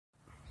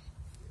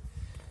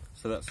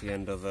So that's the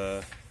end of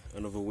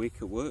another week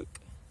at work.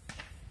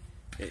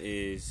 It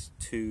is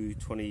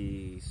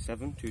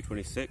 2:27,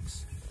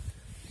 2:26.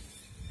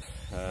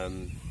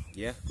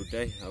 Yeah, good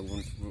day. I'll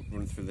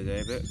run through the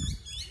day a bit.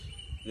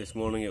 This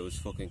morning it was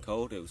fucking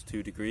cold. It was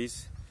 2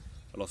 degrees.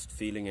 I lost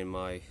feeling in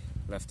my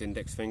left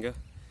index finger.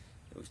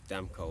 It was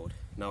damn cold.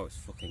 Now it's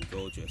fucking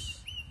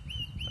gorgeous.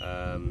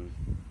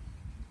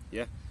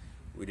 Yeah,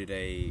 we did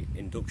a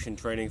induction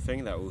training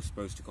thing that we were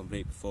supposed to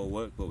complete before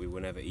work, but we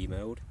were never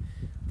emailed.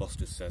 Boss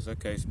just says,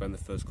 okay, spend the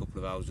first couple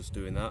of hours just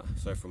doing that.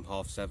 So from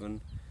 7:30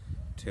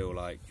 till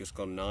like just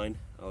gone 9,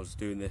 I was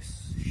doing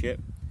this shit.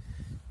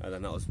 And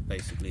then that was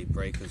basically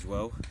break as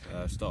well.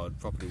 Started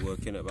properly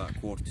working at about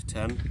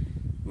 9:45.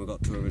 We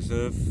got to a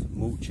reserve,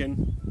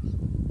 mulching.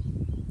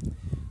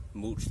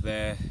 Mulched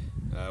there,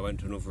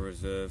 went to another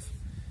reserve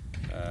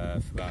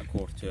for about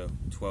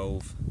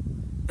 11:45.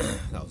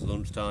 That was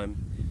lunchtime,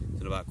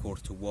 till about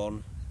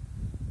 1:45.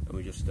 And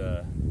we just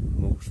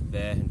mulched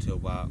there until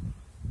about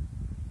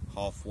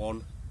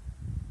 1:30.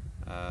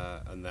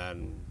 And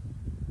then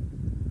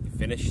we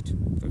finished,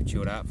 so we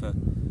chilled out for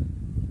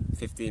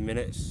 15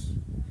 minutes.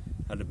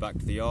 Headed back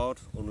to the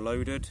yard,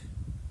 unloaded,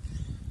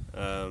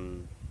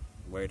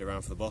 waited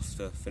around for the boss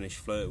to finish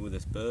flirting with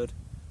this bird.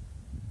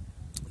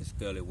 This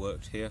girl who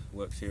works here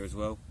as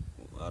well.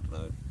 I don't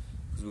know,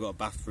 because we've got a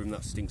bathroom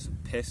that stinks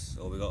of piss,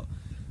 or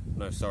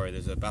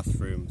there's a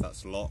bathroom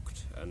that's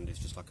locked and it's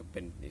just like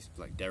it's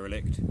like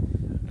derelict,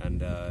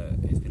 and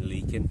it's been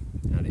leaking,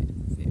 and it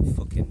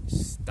fucking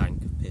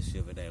stank of piss the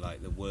other day,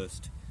 like the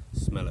worst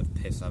smell of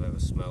piss I've ever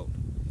smelt.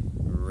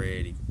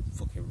 Really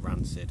fucking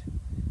rancid,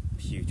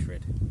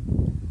 putrid.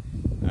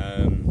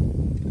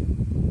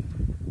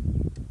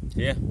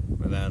 Yeah,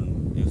 and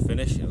then it was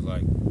finished. It was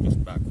like just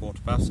about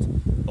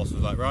 1:15. Boss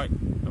was like, right,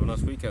 have a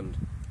nice weekend.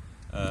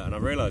 And I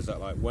realised that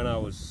like when I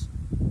was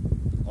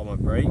on my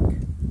break,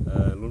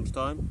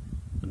 lunchtime,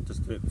 and just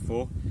a bit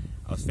before,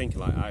 I was thinking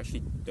like I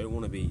actually don't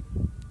want to be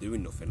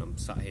doing nothing. I'm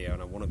sat here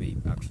and I want to be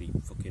actually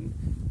fucking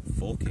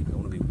forking. I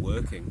want to be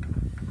working.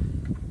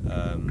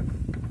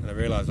 And I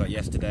realised like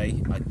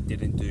yesterday I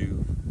didn't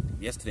do.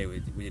 Yesterday we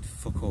did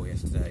fuck all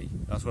yesterday.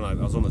 That's when I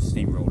was on a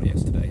steamroller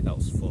yesterday. That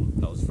was fun.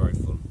 That was very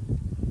fun.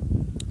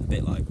 A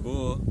bit like,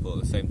 oh, but at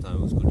the same time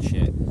it was good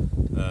shit.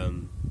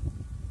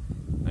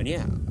 And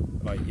yeah,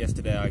 like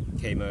yesterday I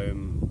came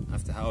home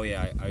after,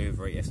 I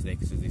overate yesterday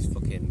because this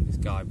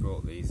guy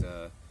brought these,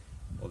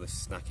 all this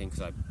snacking,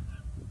 because I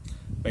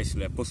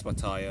bust my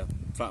tyre,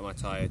 flattened my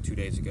tyre 2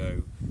 days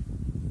ago.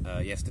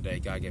 Yesterday,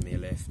 guy gave me a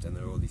lift, and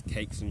there were all these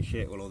cakes and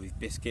shit, all these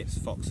biscuits,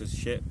 Fox's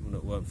shit. Well,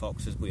 it weren't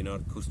Fox's, but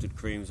custard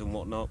creams and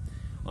whatnot,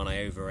 and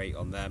I overate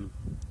on them.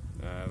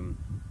 And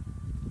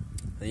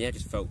yeah,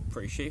 just felt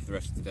pretty shitty for the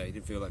rest of the day.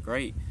 Didn't feel that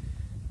great.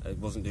 I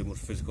wasn't doing much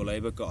physical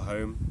labour. Got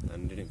home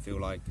and didn't feel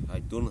like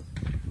I'd done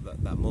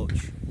that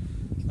much.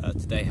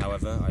 Today,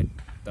 however,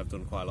 I've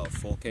done quite a lot of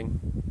forking,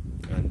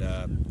 and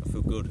I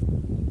feel good.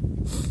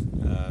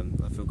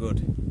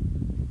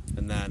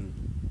 And then,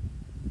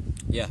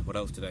 yeah, what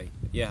else today?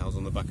 Yeah, I was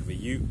on the back of a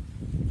ute,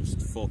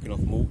 just forking off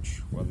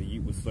mulch while the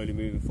ute was slowly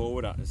moving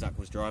forward. Zach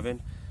was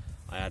driving.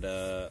 I had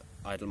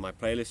my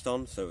playlist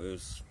on, so it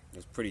was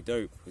pretty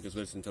dope. We just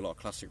listened to a lot of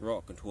classic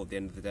rock, and toward the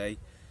end of the day,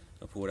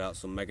 I pulled out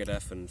some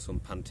Megadeth and some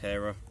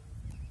Pantera,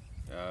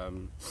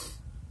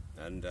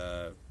 and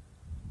that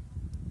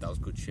was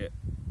good shit.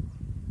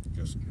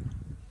 Just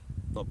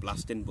not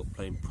blasting, but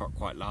playing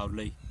quite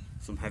loudly.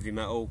 Some heavy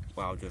metal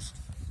while just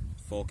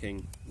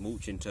forking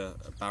mulch into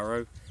a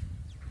barrow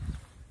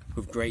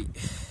with great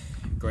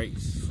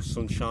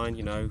sunshine,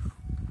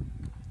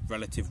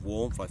 relative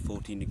warmth, like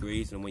 14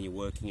 degrees, and when you're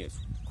working it's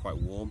quite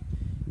warm.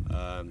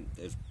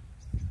 There's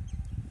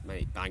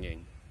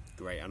banging,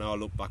 great. I know I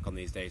look back on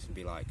these days and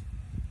be like,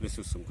 this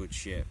was some good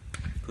shit,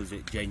 because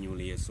it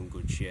genuinely is some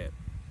good shit.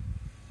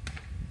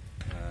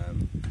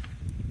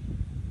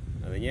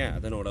 And then yeah, I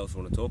don't know what else I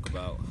want to talk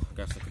about. I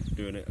guess I could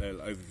do a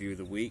little overview of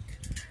the week.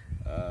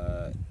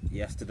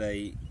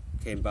 Yesterday,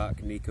 came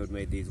back, Nico had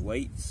made these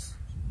weights.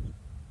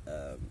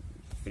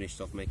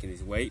 Finished off making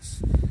these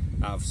weights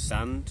out of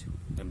sand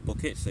and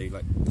buckets. So you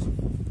like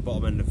the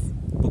bottom end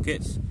of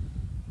buckets,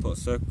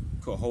 cut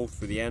a hole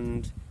through the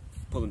end,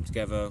 put them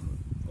together,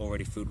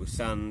 already filled with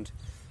sand,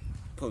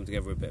 put them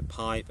together with a bit of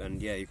pipe,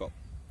 and yeah, you've got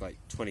like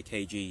 20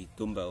 kg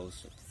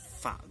dumbbells,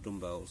 fat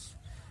dumbbells,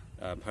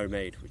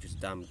 homemade, which is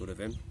damn good of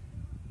him.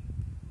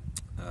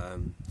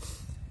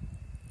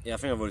 Yeah, I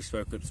think I've already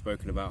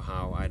spoken about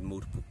how I had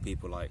multiple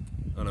people, like,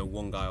 I know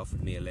one guy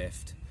offered me a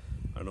lift,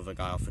 another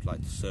guy offered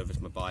like to service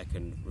my bike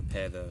and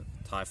repair the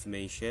tyre for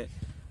me and shit.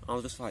 I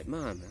was just like,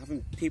 man,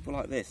 having people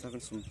like this, having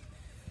some,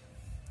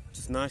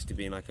 just nice to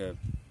be in like a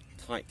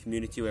tight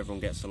community where everyone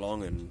gets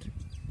along and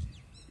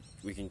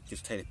we can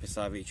just take the piss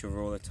out of each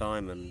other all the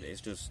time, and it's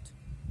just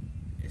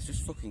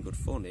fucking good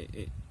fun.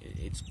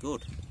 It's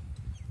good.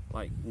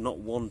 Like, not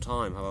one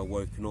time have I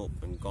woken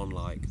up and gone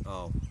like,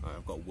 oh,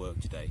 I've got work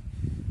today.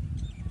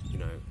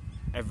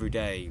 Every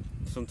day,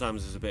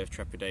 sometimes there's a bit of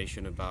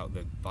trepidation about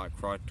the bike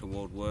ride to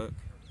work.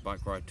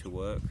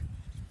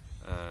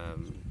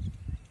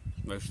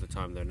 Most most of the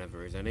time there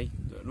never is any.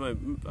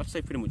 I'd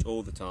say pretty much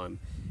all the time.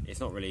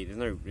 It's not really, there's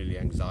no really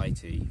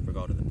anxiety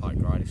regarding the bike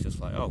ride. It's just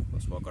like, oh,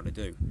 that's what I've got to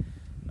do.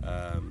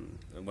 And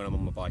when I'm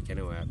on my bike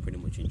anyway, I pretty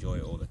much enjoy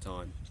it all the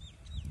time.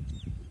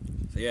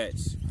 So yeah,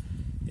 it's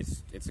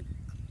a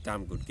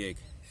damn good gig.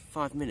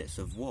 5 minutes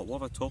of what?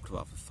 What have I talked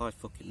about for 5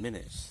 fucking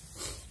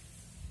minutes?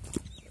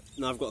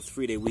 Now I've got a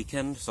 3-day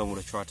weekend, so I'm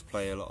going to try to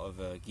play a lot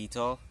of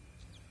guitar.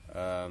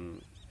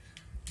 I've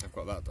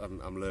got that.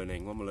 I'm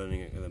learning. What am I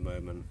learning at the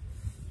moment?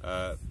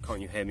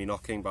 Can't You Hear Me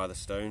Knocking by the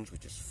Stones,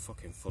 which is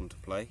fucking fun to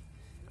play,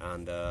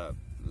 and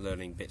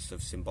learning bits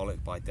of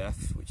Symbolic by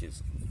Death, which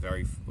is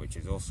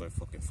also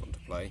fucking fun to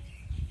play.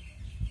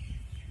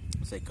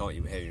 I say Can't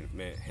You Hear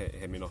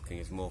Me Knocking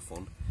is more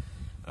fun.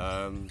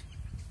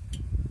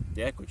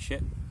 Yeah, good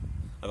shit.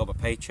 I got my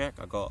paycheck.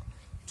 I got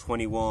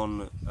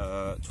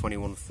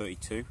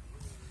 21.32,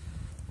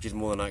 which is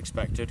more than I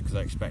expected, because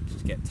I expected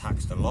to get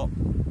taxed a lot.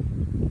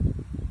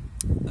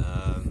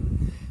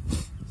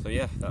 So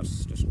yeah,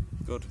 that's just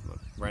good. My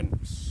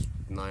rent's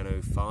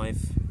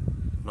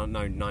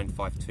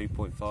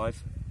 952.5.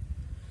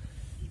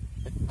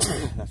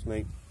 That's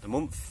me. A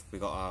month. We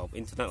got our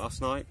internet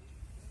last night.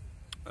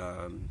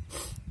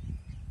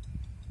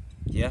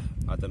 Yeah,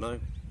 I don't know.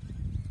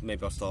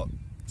 Maybe I'll start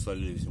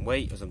slowly losing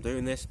weight as I'm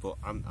doing this, but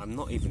I'm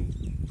not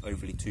even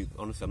overly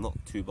honestly, I'm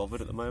not too bothered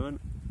at the moment.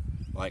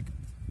 Like,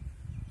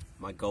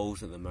 my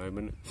goals at the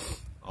moment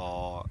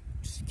are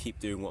just keep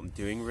doing what I'm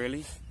doing,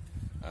 really.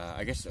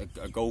 I guess a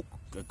goal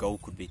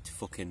could be to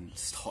fucking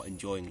start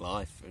enjoying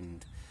life,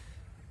 and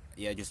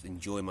yeah, just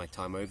enjoy my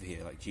time over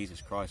here. Like, Jesus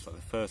Christ, like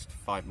the first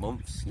 5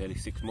 months, nearly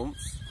 6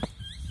 months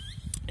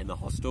in the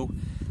hostel,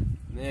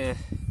 yeah,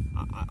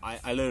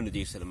 I learned a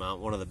decent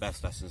amount. One of the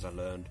best lessons I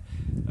learned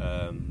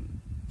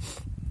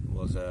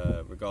was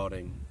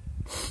regarding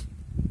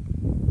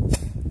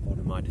one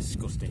of my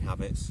disgusting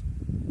habits.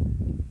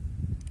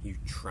 You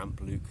tramp,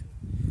 Luke.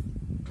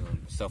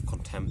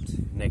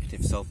 Self-contempt,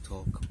 negative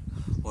self-talk.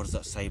 What does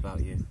that say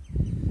about you?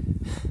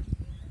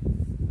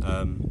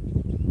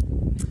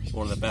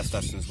 One of the best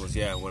lessons was,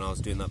 yeah, when I was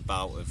doing that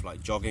bout of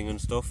like jogging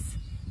and stuff.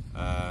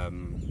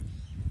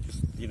 Just,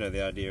 you know,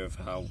 the idea of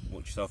how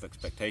much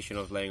self-expectation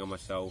I was laying on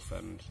myself,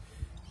 and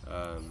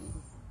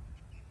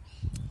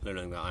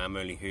learning that I am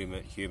only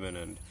human,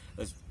 and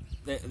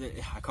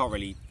I can't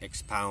really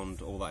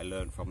expound all that I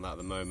learned from that at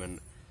the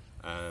moment.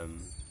 I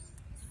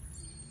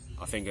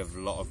think of a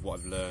lot of what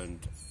I've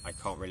learned I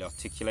can't really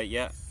articulate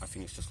yet. I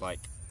think it's just like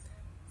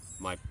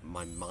my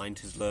mind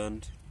has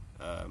learned.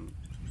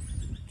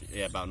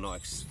 Yeah, about not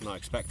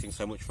expecting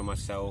so much from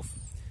myself,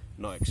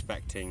 not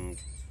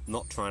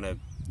trying to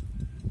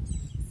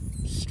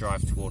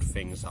strive toward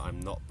things that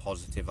I'm not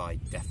positive I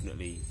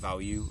definitely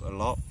value a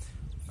lot,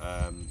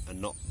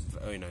 and not,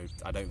 you know,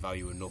 I don't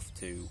value enough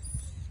to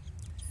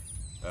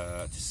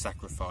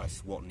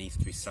sacrifice what needs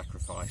to be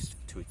sacrificed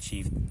to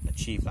achieve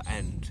that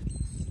end.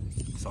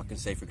 So I can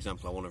say, for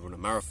example, I want to run a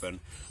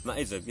marathon, and that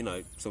is a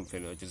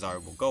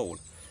desirable goal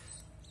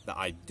that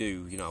I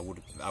do, you know,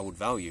 I would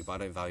value, but I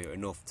don't value it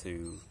enough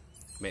to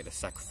make the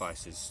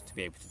sacrifices to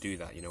be able to do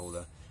that. You know, all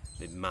the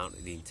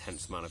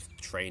intense amount of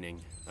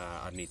training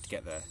I'd need to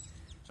get there.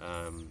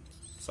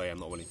 So yeah, I'm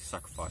not willing to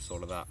sacrifice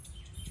all of that.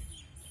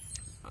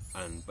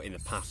 But in the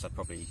past, I'd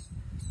probably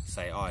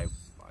say, I'm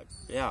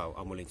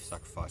willing to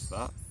sacrifice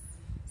that,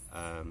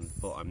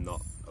 but I'm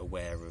not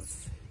aware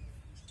of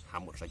how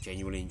much I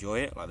genuinely enjoy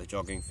it, like the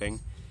jogging thing.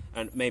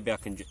 And maybe I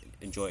can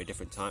enjoy it at a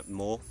different time,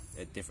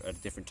 at a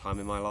different time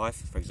in my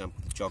life. For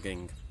example,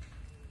 jogging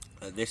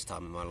at this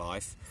time in my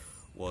life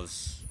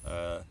was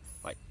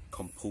like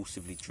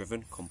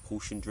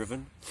compulsion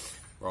driven,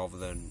 rather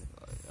than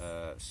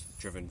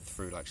driven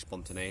through like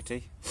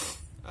spontaneity.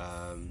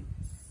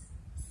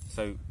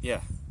 So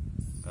yeah,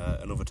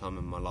 another time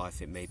in my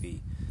life it may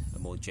be a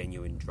more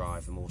genuine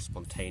drive, a more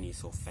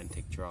spontaneous,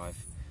 authentic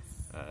drive.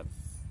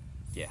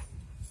 Yeah,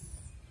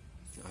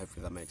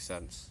 hopefully that makes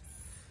sense.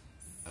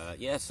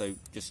 Yeah, so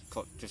just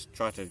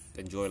try to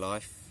enjoy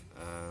life,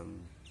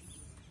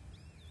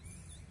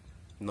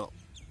 not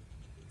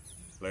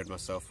load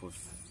myself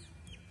with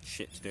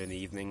shit to do in the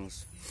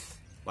evenings.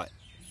 Like,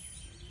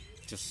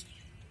 just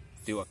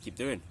do what I keep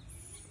doing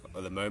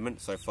at the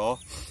moment so far,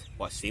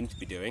 what I seem to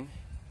be doing,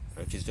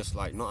 which is just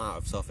like not out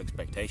of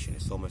self-expectation.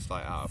 It's almost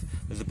like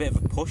there's a bit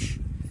of a push,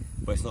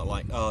 but it's not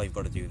like, oh, you've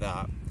got to do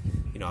that.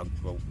 You know,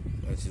 well,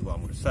 this is what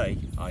I'm going to say.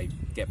 I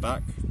get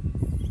back,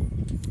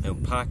 I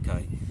unpack,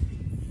 I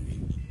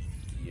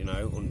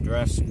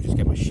undress and just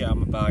get my shit out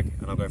of my bag,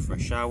 and I'll go for a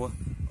shower.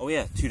 Oh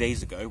yeah, 2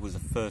 days ago was the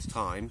first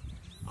time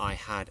I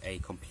had a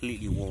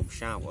completely warm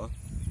shower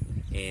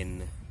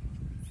in,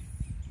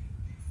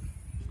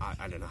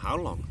 I don't know how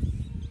long.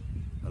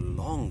 A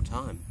long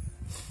time.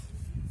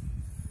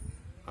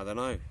 I don't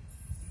know.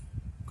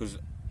 Because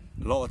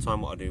a lot of the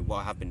time what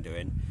I have been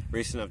doing,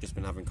 recently I've just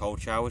been having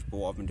cold showers, but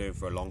what I've been doing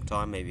for a long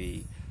time,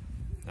 maybe,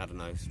 I don't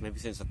know, maybe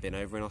since I've been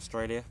over in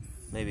Australia,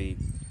 maybe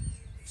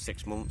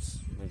 6 months,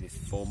 maybe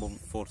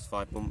 4 to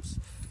 5 months,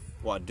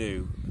 what I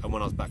do, and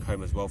when I was back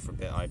home as well for a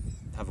bit, I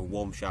have a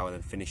warm shower and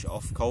then finish it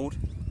off cold.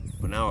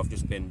 But now I've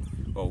just been,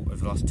 well, over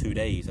the last 2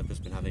 days, I've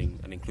just been having,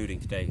 and including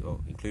today,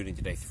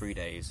 3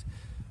 days,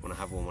 when I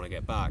have one when I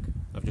get back,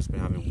 I've just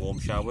been having warm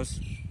showers.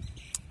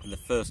 And the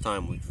first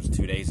time, which was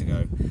 2 days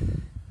ago,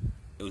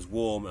 it was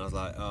warm, and I was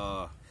like,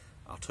 oh,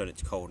 I'll turn it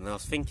to cold. And I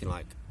was thinking,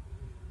 like,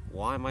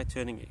 why am I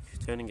turning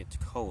it to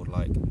cold?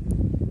 Like,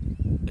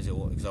 is it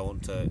because I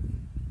want to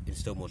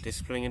instill more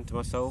discipline into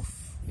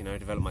myself? You know,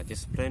 develop my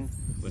discipline?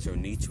 Was there a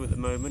need to at the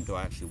moment? Do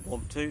I actually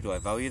want to? Do I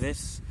value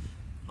this?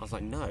 I was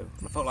like, no.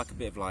 And I felt like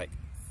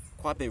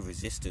quite a bit of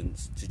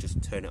resistance to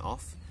just turn it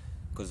off,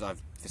 because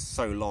for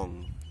so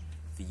long,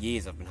 for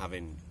years, I've been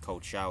having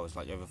cold showers,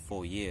 like over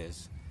 4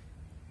 years,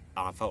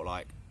 and I felt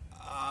like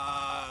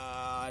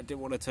I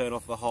didn't want to turn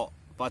off the hot,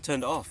 but I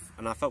turned it off,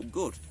 and I felt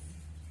good.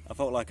 I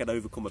felt like I'd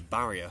overcome a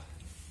barrier,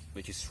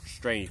 which is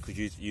strange, because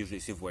usually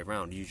it's the other way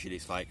around. Usually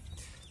it's like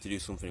to do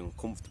something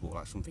uncomfortable,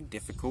 like something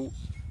difficult,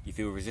 you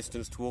feel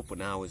resistance toward, but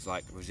now it's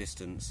like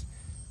resistance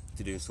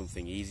to doing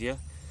something easier.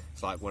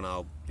 It's like when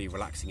I'll be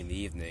relaxing in the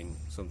evening,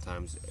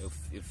 sometimes it'll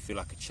feel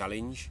like a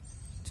challenge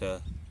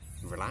to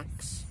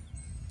relax.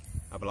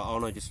 I'll be like, oh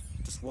no, just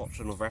watch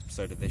another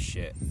episode of this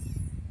shit.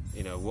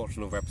 You know, watch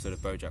another episode of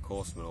BoJack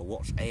Horseman, or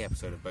watch a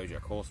episode of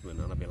BoJack Horseman,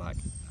 and I'll be like,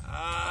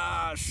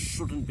 I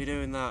shouldn't be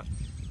doing that.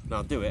 And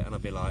I'll do it, and I'll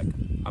be like,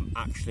 I'm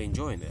actually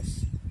enjoying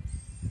this.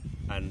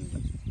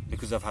 And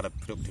because I've had a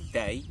productive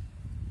day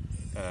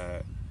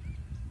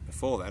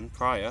before then,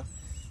 prior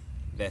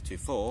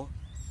theretofore,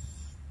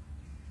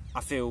 I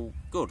feel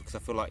good, because I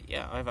feel like,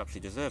 yeah, I've actually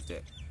deserved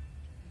it.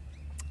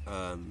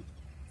 So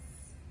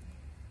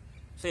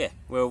yeah,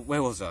 well,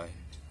 where was I?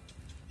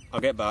 I'll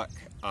get back,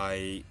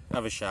 I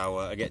have a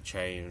shower, I get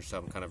changed, so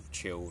I'm kind of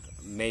chilled.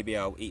 Maybe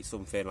I'll eat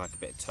something like a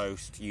bit of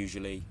toast,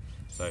 usually.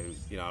 So,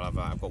 you know,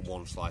 I've got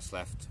one slice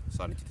left,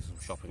 so I need to do some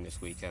shopping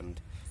this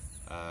weekend.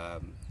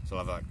 So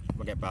I'll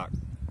get back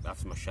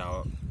after my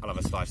shower, I'll have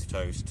a slice of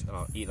toast, and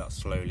I'll eat that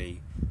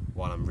slowly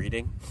while I'm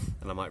reading.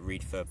 And I might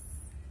read for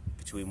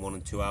between 1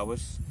 and 2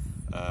 hours.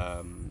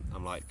 I'm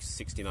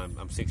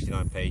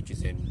 69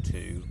 pages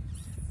into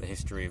The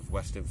History of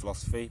Western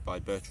Philosophy by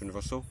Bertrand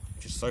Russell,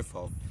 which is so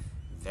far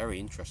very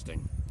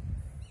interesting.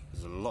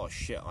 There's a lot of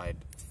shit I had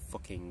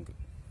fucking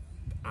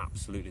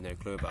absolutely no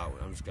clue about.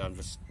 I'm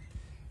just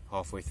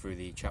halfway through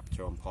the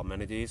chapter on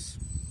Parmenides,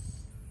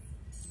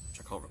 which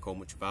I can't recall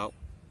much about,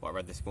 what I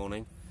read this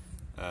morning.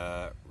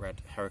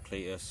 Read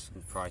Heraclitus,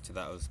 and prior to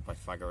that was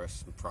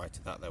Pythagoras, and prior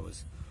to that there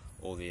was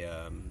all the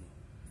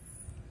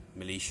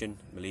Milesian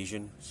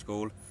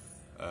school.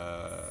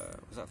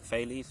 Was that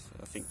Thales?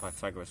 I think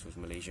Pythagoras was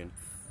Milesian.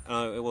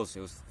 No, it was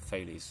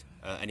Thales.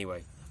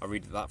 Anyway, I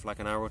read that for like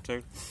an hour or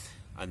two,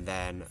 and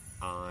then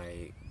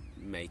I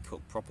may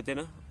cook proper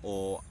dinner,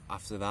 or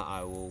after that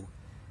I will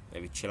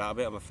maybe chill out a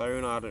bit on my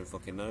phone. I don't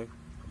fucking know.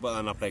 But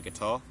then I'll play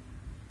guitar,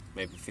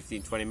 maybe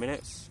 15-20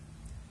 minutes,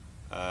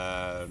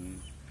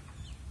 and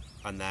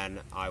then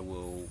I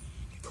will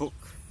cook,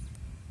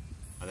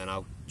 and then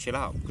I'll chill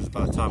out, because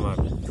by the time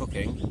I'm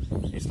cooking,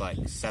 it's like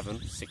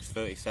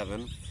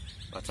 6:37.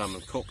 By the time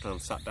I'm cooked and I'm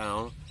sat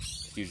down,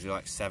 it's usually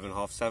like 7,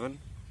 half 7.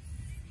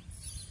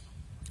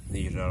 And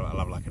usually I'll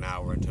have like an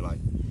hour until like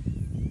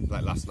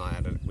last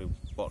night we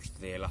watched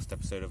the last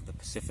episode of The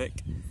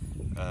Pacific,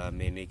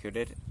 me and Nico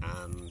did,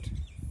 and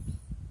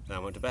then I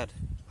went to bed,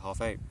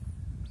 8:30.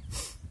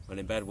 Went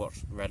in bed,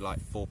 read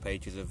like 4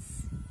 pages of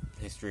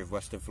The History of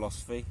Western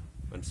Philosophy,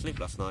 went to sleep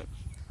last night.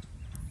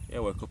 Yeah,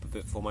 woke up a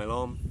bit before my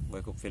alarm,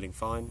 woke up feeling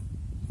fine.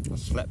 I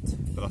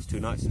slept the last 2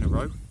 nights in a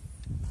row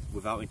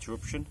without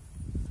interruption.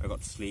 I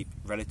got to sleep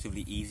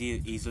relatively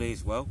easily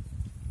as well.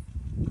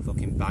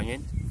 Fucking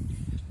banging.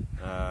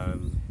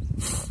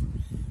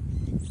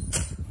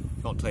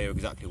 Can't tell you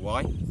exactly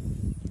why.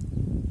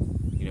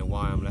 You know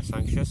why I'm less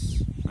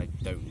anxious? I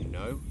don't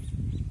know.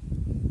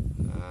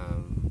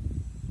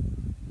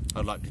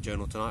 I'd like to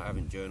journal tonight. I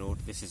haven't journaled.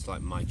 This is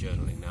like my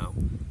journaling now.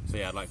 So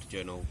yeah, I'd like to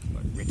journal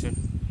like written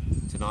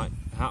tonight,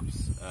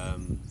 perhaps. I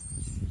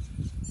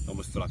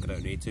almost feel like I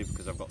don't need to,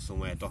 because I've got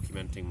somewhere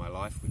documenting my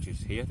life, which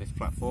is here, this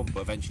platform.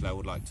 But eventually I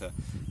would like to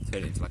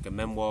turn it into like a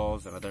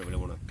memoirs, and I don't really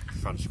want to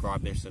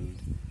transcribe this and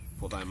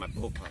put that in my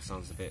book. That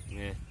sounds a bit,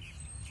 yeah.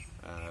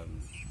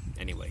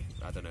 Anyway,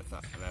 I don't know if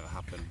that will ever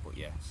happen, but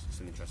yeah, it's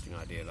an interesting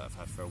idea that I've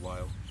had for a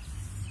while.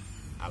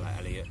 Ala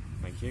Elliot,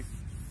 thank you.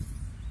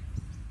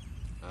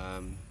 I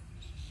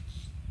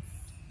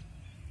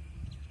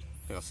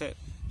think that's it.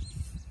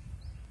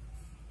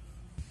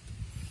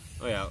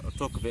 Oh yeah, I'll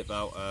talk a bit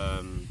about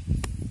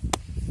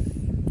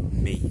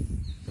me,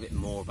 a bit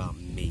more about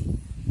me,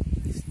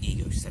 this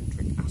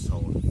egocentric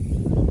asshole.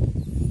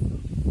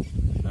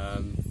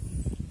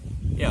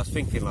 Yeah, I was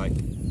thinking, like,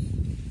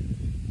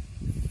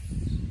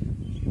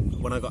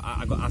 when I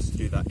got asked to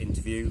do that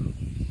interview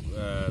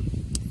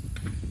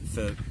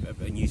for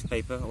a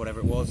newspaper or whatever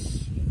it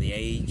was, The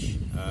Age,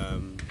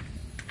 and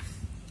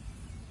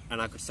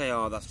I could say,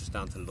 oh, that's just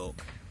down to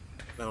luck.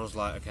 Then I was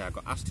like, okay, I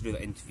got asked to do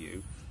that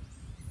interview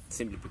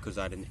simply because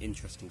I had an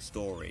interesting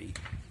story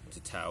to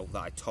tell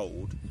that I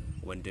told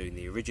when doing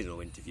the original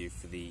interview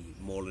for the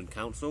Moorland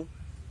Council.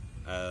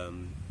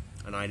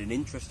 and I had an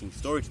interesting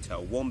story to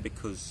tell. One,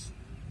 because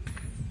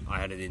I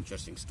had an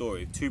interesting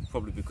story. Two,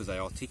 probably because I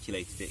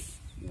articulated it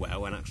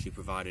well and actually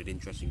provided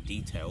interesting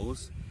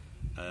details.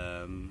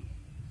 And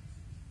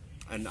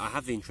I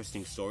have the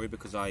interesting story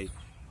because I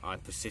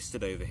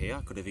persisted over here.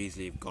 I could have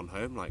easily gone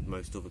home like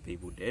most other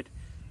people did.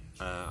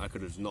 I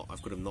could have not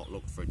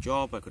looked for a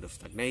job. I could have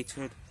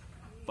stagnated,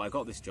 but I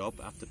got this job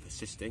after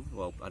persisting.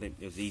 Well, I didn't.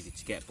 It was easy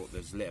to get, but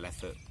there's little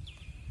effort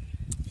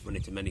went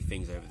into many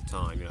things over the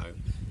time. You know, it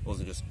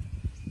wasn't just.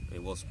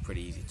 It was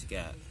pretty easy to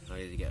get. I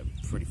did get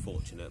pretty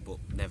fortunate, but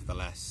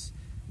nevertheless,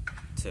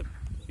 to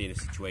be in a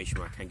situation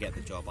where I can get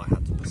the job, I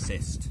had to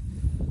persist.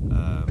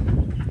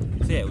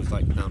 So yeah, it was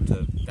like down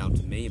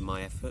to me and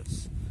my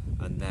efforts,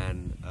 and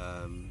then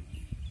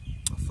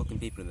fucking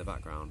people in the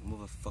background,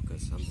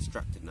 motherfuckers. I'm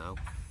distracted now.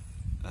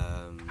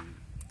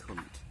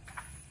 Cunt.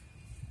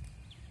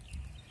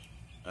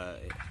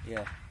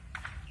 Yeah.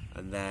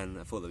 And then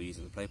I thought they were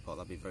using the play part.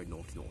 That'd be very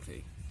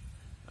naughty.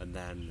 And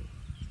then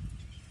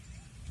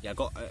I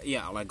got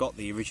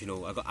the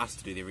original. I got asked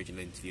to do the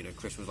original interview. You know,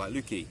 Chris was like,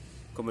 "Lukey,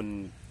 come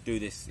and do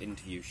this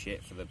interview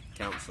shit for the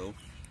council."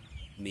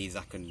 Me,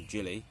 Zach, and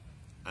Jilly,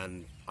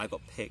 and I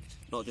got picked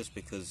not just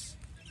because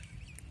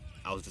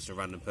I was just a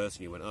random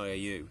person who went, "Oh yeah,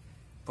 you."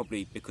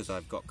 Probably because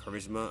I've got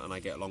charisma and I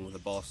get along with the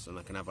boss and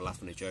I can have a laugh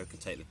and a joke and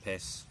take the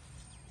piss,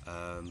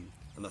 and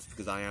that's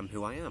because I am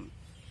who I am.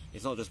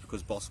 It's not just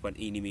because boss went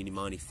eeny meeny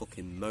miny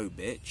fucking mo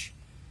bitch.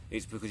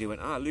 It's because he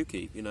went,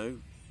 Lukey, you know,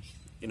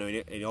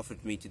 he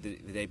offered me to the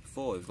day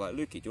before. He was like,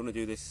 Lukey, do you want to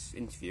do this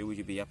interview? Would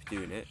you be happy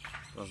doing it?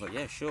 And I was like,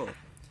 yeah, sure.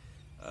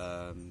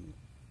 And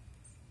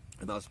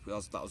that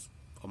was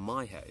on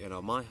my head, you know,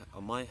 on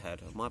my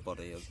head, on my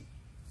body,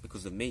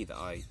 because of me that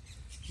I,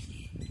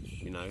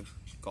 you know,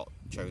 got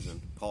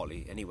chosen.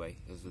 Partly, anyway.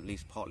 It was at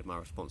least partly my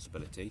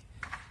responsibility.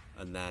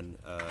 And then,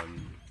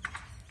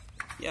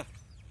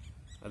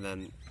 and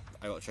then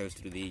I got chosen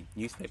to do the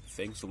newspaper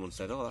thing. Someone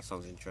said, "Oh, that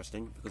sounds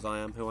interesting," because I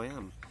am who I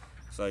am.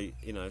 So,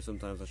 you know,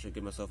 sometimes I should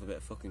give myself a bit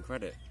of fucking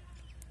credit.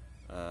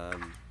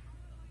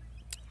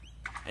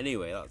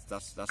 Anyway,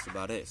 that's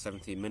about it.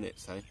 17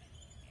 minutes, eh?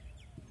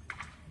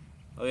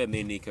 Oh yeah, me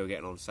and Nico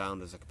getting on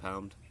sound as like a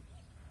pound.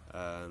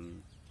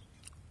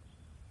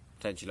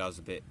 Potentially I was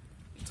a bit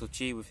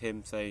touchy with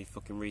him saying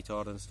fucking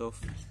retard and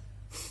stuff.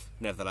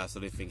 Nevertheless, I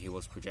do think he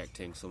was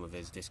projecting some of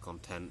his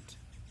discontent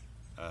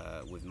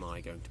with my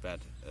going to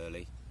bed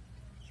early.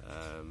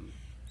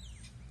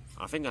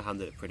 I think I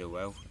handled it pretty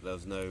well. There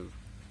was no,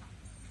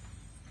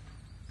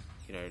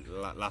 you know,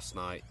 last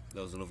night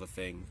there was another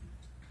thing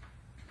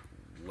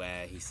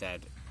where he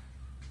said,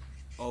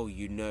 "Oh,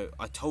 you know,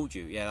 I told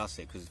you." Yeah, that's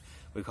it, because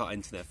we got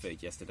internet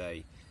footage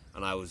yesterday,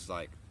 and I was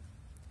like,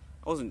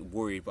 I wasn't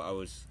worried, but I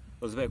was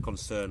a bit of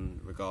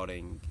concern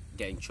regarding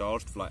getting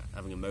charged for like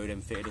having a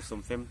modem fitted or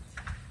something.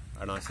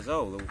 And I said,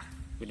 "Oh, well,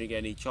 we didn't get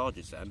any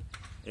charges then."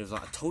 And it was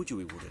like, "I told you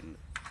we wouldn't."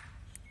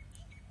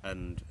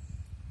 And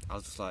I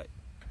was just like,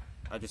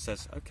 I just said,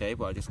 "Okay,"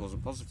 but I just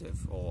wasn't positive,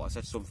 or I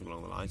said something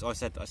along the lines. I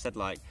said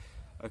like,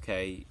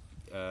 "Okay,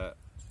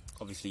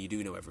 obviously you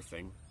do know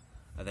everything."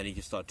 And then he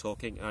just started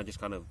talking, and I just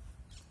kind of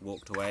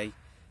walked away,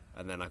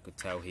 and then I could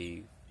tell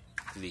he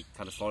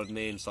kind of followed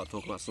me and started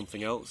talking about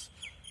something else.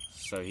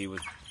 So he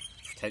was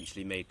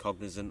potentially made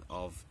cognizant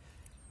of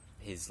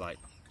his like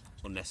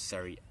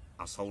unnecessary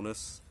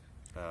assholeness.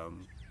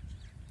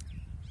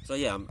 So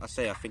yeah, I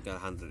think I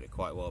handled it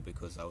quite well,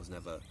 because I was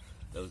never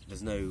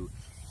there's no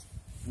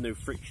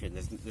friction.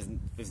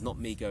 There's not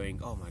me going,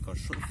 "Oh my god,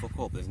 shut the fuck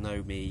up." There's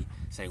no me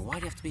saying, "Why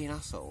do you have to be an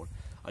asshole?"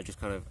 I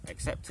just kind of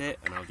accept it,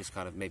 and I'll just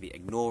kind of maybe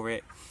ignore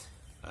it,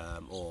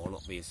 or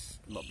not be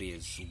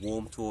as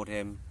warm toward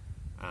him.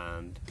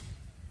 And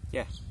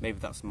yeah, maybe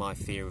that's my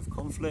fear of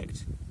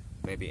conflict.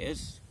 Maybe it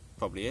is,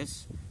 probably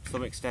is to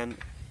some extent.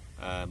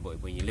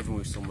 But when you're living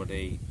with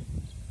somebody,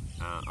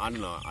 I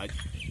don't know.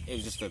 It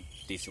was just a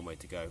decent way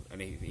to go.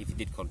 And if he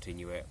did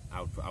continue it,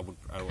 I would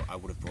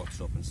have brought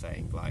it up and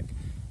saying like,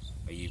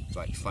 "Are you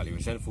like slightly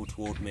resentful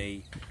toward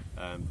me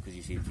because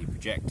you seem to be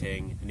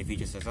projecting?" And if he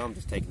just says, "Oh, I'm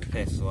just taking the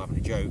piss or having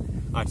a joke,"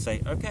 I'd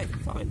say, "Okay,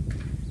 fine."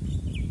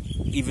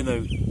 Even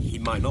though he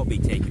might not be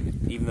taking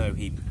the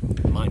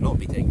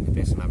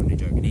piss and having a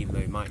joke, and even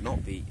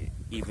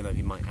though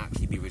he might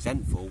actually be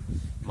resentful,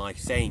 my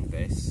saying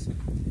this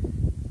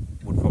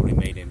would probably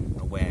made him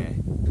aware,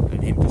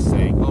 and him just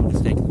saying, "Oh, I'm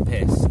just taking the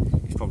piss,"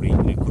 is probably,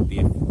 it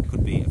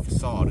could be a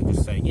facade and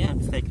just saying, "Yeah, I'm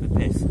just taking the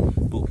piss,"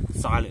 but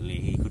silently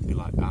he could be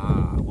like,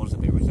 "I was a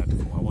bit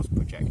resentful, I was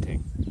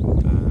projecting."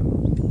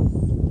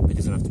 It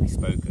doesn't have to be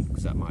spoken,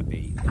 because that might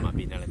be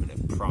an element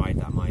of pride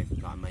that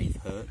I may have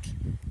hurt.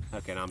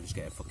 Okay, now I'm just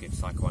getting fucking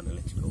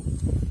psychoanalytical.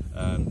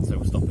 So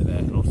we'll stop it there,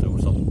 and also we'll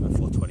stop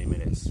before 20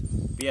 minutes.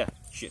 But yeah,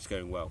 shit's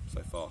going well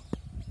so far.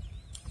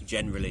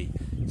 Generally,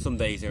 some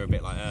days they're a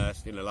bit like,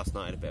 last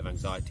night I had a bit of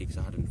anxiety because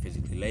I hadn't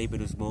physically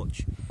laboured as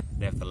much.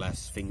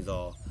 Nevertheless, things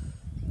are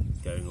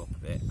going up a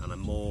bit, and I'm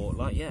more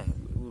like,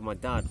 with my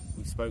dad,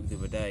 we spoke the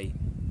other day,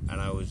 and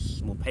I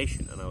was more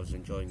patient, and I was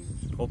enjoying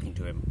talking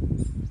to him,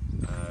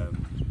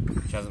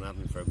 which hasn't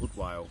happened for a good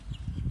while.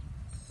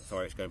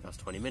 Sorry, it's going past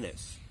 20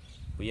 minutes.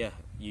 But yeah,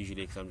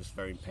 usually because I'm just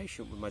very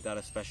impatient with my dad,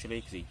 especially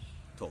because he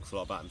talks a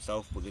lot about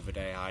himself. But the other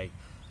day I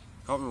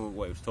can't remember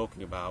what he was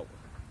talking about.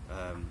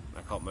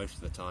 I can't most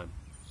of the time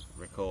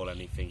recall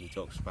anything he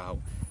talks about,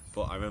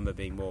 but I remember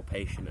being more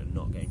patient and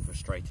not getting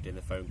frustrated in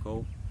the phone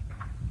call.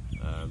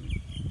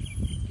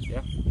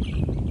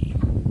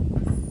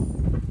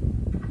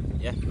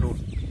 Yeah, cool.